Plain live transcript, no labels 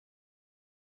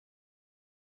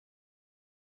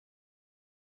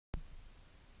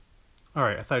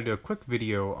Alright, I thought I'd do a quick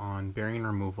video on bearing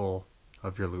removal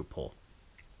of your loophole.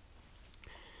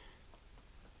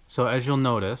 So as you'll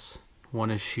notice, one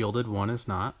is shielded, one is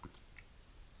not.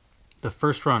 The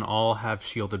first run all have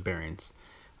shielded bearings.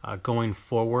 Going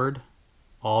forward,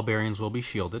 all bearings will be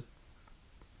shielded.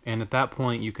 And at that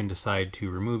point you can decide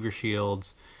to remove your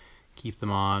shields, keep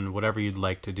them on, whatever you'd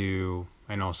like to do.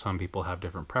 I know some people have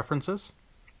different preferences.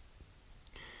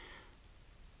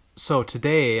 So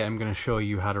today I'm going to show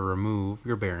you how to remove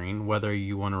your bearing, whether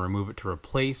you want to remove it to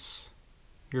replace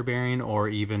your bearing or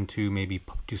even to maybe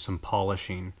do some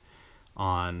polishing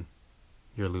on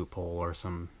your loophole or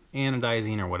some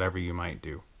anodizing or whatever you might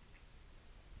do.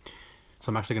 So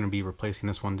I'm actually going to be replacing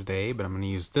this one today, but I'm going to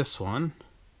use this one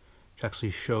to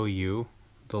actually show you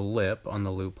the lip on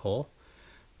the loophole.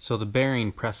 So the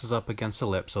bearing presses up against the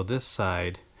lip, so this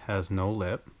side has no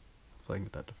lip, if I can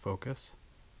get that to focus.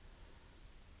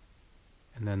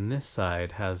 And then this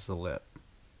side has the lip.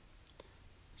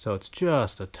 So it's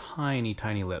just a tiny,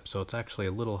 tiny lip, so it's actually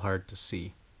a little hard to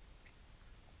see.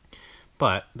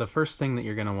 But the first thing that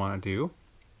you're going to want to do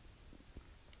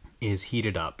is heat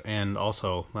it up. And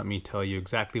also, let me tell you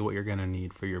exactly what you're going to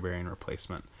need for your bearing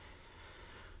replacement.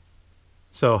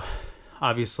 So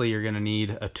obviously you're going to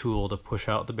need a tool to push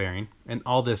out the bearing. And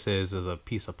all this is a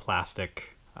piece of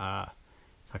plastic.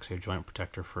 It's actually a joint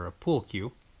protector for a pool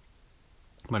cue.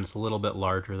 But it's a little bit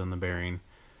larger than the bearing,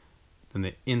 than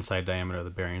the inside diameter of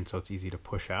the bearing, so it's easy to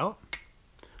push out.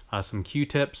 Some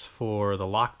Q-tips for the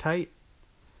Loctite,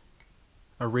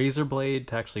 a razor blade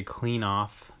to actually clean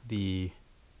off the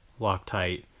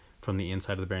Loctite from the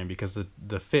inside of the bearing, because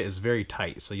the fit is very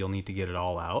tight, so you'll need to get it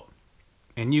all out.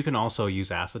 And you can also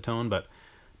use acetone, but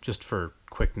just for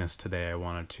quickness today I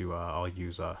wanted to, I'll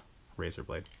use a razor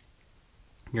blade.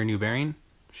 Your new bearing,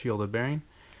 shielded bearing.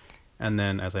 And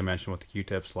then, as I mentioned with the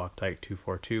Q-tips, Loctite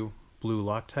 242, blue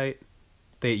Loctite.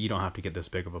 You don't have to get this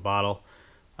big of a bottle.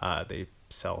 They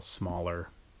sell smaller,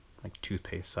 like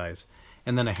toothpaste size.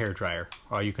 And then a hair dryer.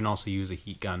 You can also use a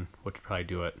heat gun, which would probably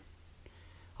do it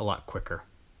a lot quicker.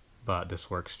 But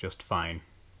this works just fine.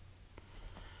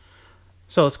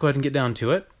 So let's go ahead and get down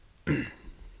to it.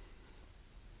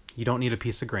 You don't need a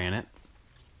piece of granite.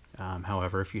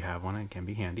 However, if you have one, it can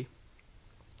be handy.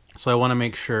 So I want to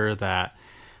make sure that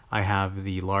I have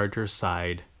the larger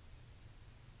side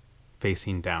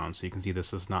facing down, so you can see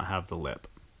this does not have the lip.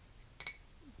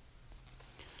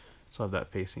 So I have that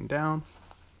facing down.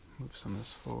 Move some of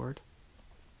this forward.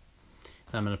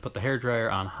 And I'm going to put the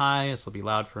hairdryer on high. This will be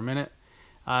loud for a minute.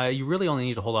 You really only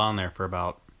need to hold on there for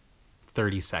about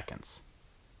 30 seconds.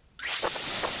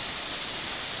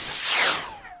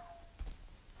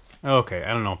 Okay,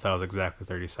 I don't know if that was exactly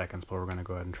 30 seconds, but we're going to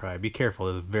go ahead and try. Be careful,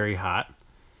 it's very hot.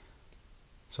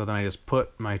 So then I just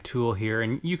put my tool here,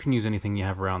 and you can use anything you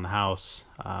have around the house.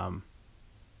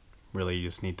 Really, you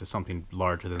just need to something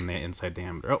larger than the inside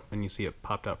diameter. Oh, and you see it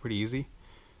popped out pretty easy.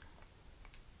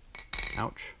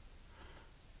 Ouch.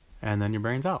 And then your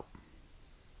bearing's out.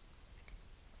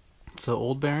 So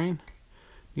old bearing,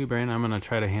 new bearing. I'm going to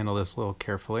try to handle this a little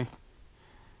carefully.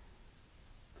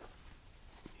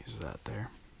 Use that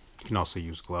there. You can also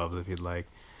use gloves if you'd like.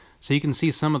 So you can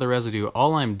see some of the residue.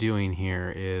 All I'm doing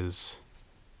here is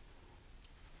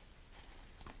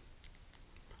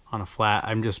on a flat,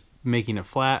 I'm just making it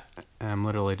flat, and I'm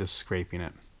literally just scraping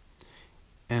it.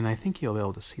 And I think you'll be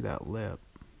able to see that lip.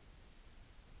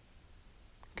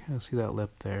 Kind of see that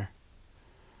lip there.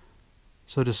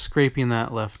 So just scraping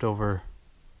that leftover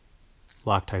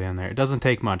Loctite in there. It doesn't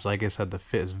take much. Like I said, the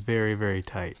fit is very, very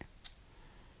tight.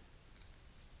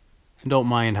 And don't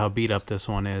mind how beat up this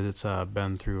one is. It's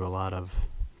been through a lot of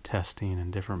testing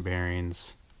and different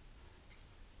bearings.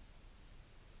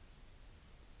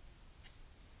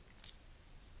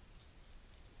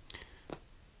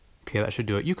 Okay, that should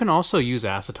do it. You can also use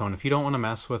acetone. If you don't want to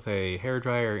mess with a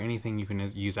hairdryer or anything, you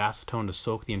can use acetone to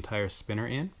soak the entire spinner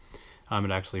in. It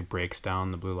actually breaks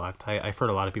down the blue Loctite. I've heard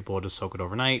a lot of people will just soak it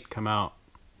overnight, come out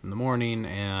in the morning,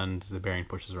 and the bearing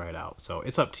pushes right out. So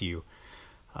it's up to you.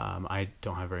 I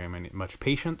don't have much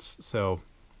patience, so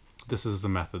this is the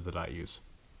method that I use.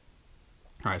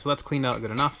 All right, so that's cleaned out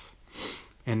good enough.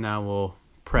 And now we'll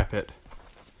prep it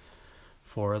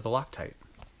for the Loctite.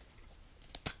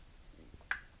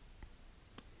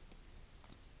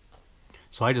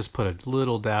 So I just put a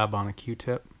little dab on a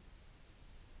Q-tip.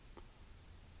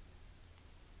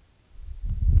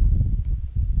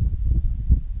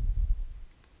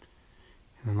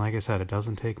 And then, like I said, it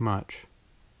doesn't take much.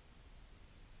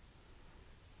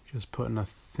 Just putting a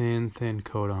thin, thin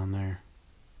coat on there.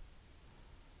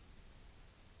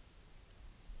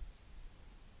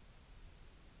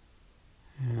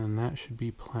 And that should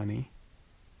be plenty.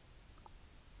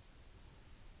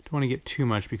 Don't want to get too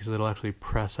much because it'll actually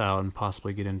press out and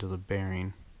possibly get into the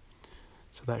bearing.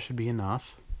 So that should be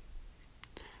enough.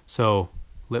 So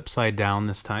lip side down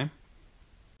this time.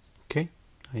 Okay,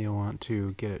 now you want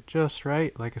to get it just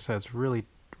right. Like I said, it's really,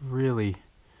 really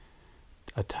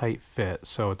a tight fit,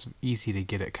 so it's easy to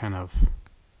get it kind of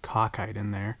cockeyed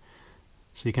in there.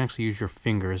 So you can actually use your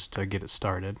fingers to get it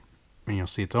started. And you'll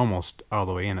see it's almost all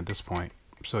the way in at this point.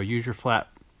 So use your flat,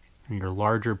 your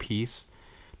larger piece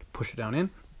to push it down in.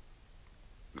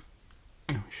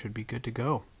 And we should be good to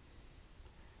go.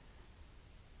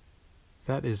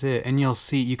 That is it. And you'll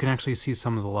see, you can actually see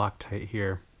some of the Loctite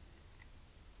here.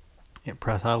 It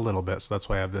press out a little bit, so that's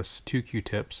why I have this 2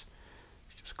 Q-tips.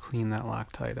 Just clean that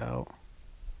Loctite out.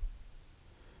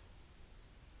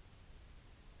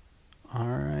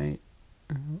 Alright,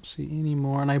 I don't see any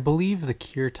more. And I believe the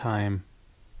cure time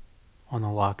on the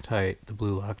Loctite, the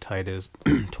blue Loctite, is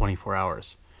 24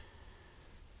 hours.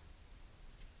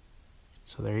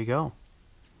 So there you go.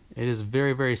 It is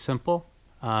very, very simple.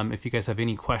 If you guys have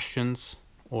any questions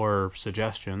or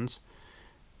suggestions,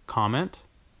 comment.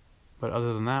 But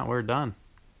other than that, we're done.